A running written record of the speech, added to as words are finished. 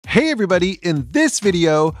Hey everybody, in this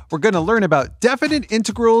video, we're going to learn about definite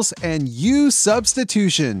integrals and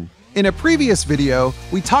U-substitution. In a previous video,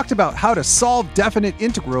 we talked about how to solve definite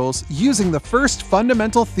integrals using the first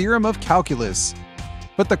fundamental theorem of calculus.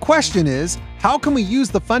 But the question is, how can we use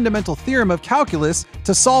the fundamental theorem of calculus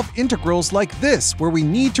to solve integrals like this, where we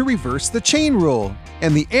need to reverse the chain rule?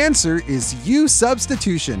 And the answer is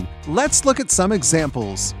U-substitution. Let's look at some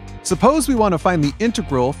examples. Suppose we want to find the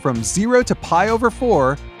integral from 0 to pi over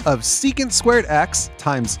 4 of secant squared x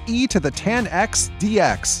times e to the tan x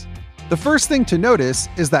dx. The first thing to notice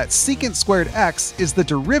is that secant squared x is the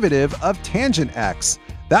derivative of tangent x.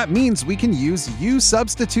 That means we can use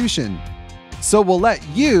U-substitution. So we'll let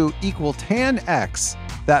u equal tan x.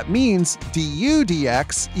 That means du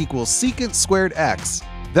dx equals secant squared x.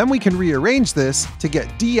 Then we can rearrange this to get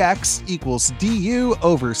dx equals du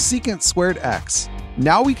over secant squared x.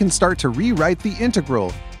 Now we can start to rewrite the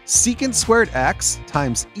integral. Secant squared x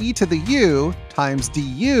times e to the u times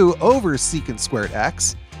du over secant squared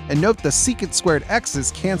x. And note the secant squared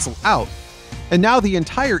x's cancel out. And now the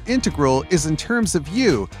entire integral is in terms of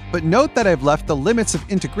u, but note that I've left the limits of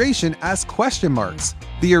integration as question marks.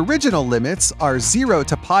 The original limits are 0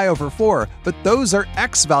 to pi over 4, but those are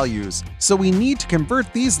x values, so we need to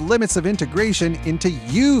convert these limits of integration into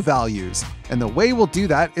u values. And the way we'll do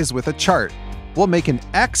that is with a chart. We'll make an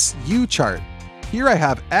x-u chart. Here I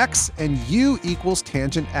have x and u equals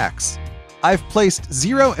tangent x. I've placed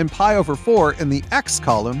 0 and pi over 4 in the x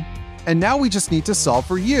column, and now we just need to solve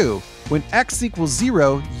for u. When x equals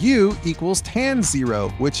 0, u equals tan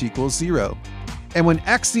 0, which equals 0. And when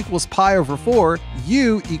x equals pi over 4,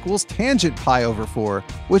 u equals tangent pi over 4,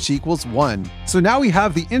 which equals 1. So now we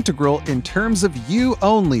have the integral in terms of u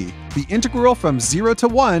only, the integral from 0 to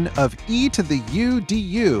 1 of e to the u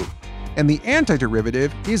du. And the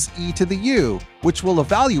antiderivative is e to the u, which we'll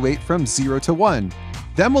evaluate from 0 to 1.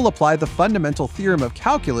 Then we'll apply the fundamental theorem of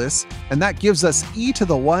calculus, and that gives us e to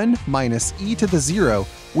the 1 minus e to the 0,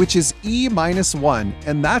 which is e minus 1,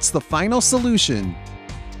 and that's the final solution.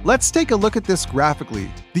 Let's take a look at this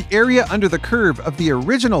graphically. The area under the curve of the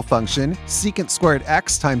original function, secant squared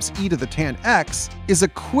x times e to the tan x, is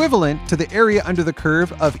equivalent to the area under the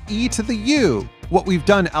curve of e to the u. What we've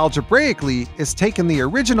done algebraically is taken the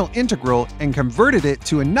original integral and converted it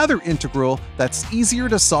to another integral that's easier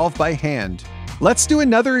to solve by hand. Let's do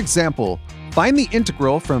another example. Find the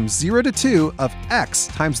integral from 0 to 2 of x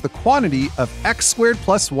times the quantity of x squared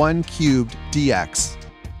plus 1 cubed dx.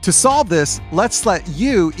 To solve this, let's let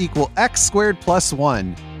u equal x squared plus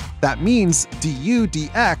 1. That means du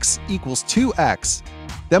dx equals 2x.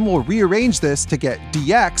 Then we'll rearrange this to get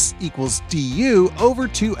dx equals du over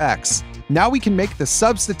 2x. Now we can make the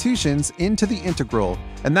substitutions into the integral,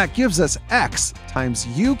 and that gives us x times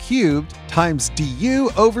u cubed times du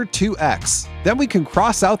over 2x. Then we can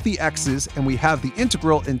cross out the x's and we have the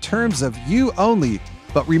integral in terms of u only.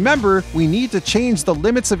 But remember, we need to change the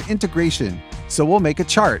limits of integration. So we'll make a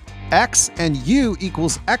chart. X and u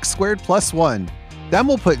equals x squared plus 1. Then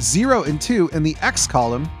we'll put 0 and 2 in the x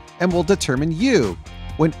column and we'll determine u.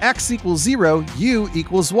 When x equals 0, u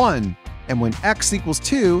equals 1. And when x equals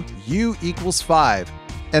 2, u equals 5.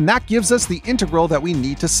 And that gives us the integral that we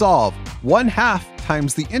need to solve. 1/2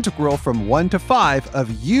 times the integral from 1 to 5 of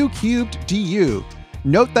u cubed du.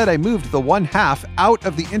 Note that I moved the 1/2 out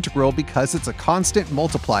of the integral because it's a constant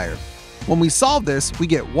multiplier. When we solve this, we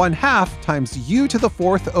get 1/2 times u to the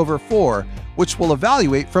 4th over 4, which we'll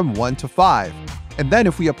evaluate from 1 to 5. And then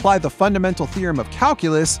if we apply the fundamental theorem of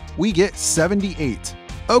calculus, we get 78.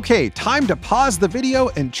 Okay, time to pause the video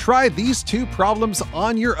and try these two problems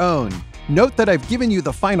on your own. Note that I've given you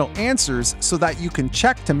the final answers so that you can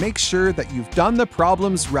check to make sure that you've done the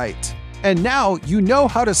problems right. And now you know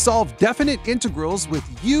how to solve definite integrals with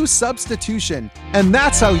U-substitution. And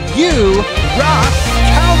that's how you rock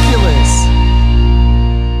calculus!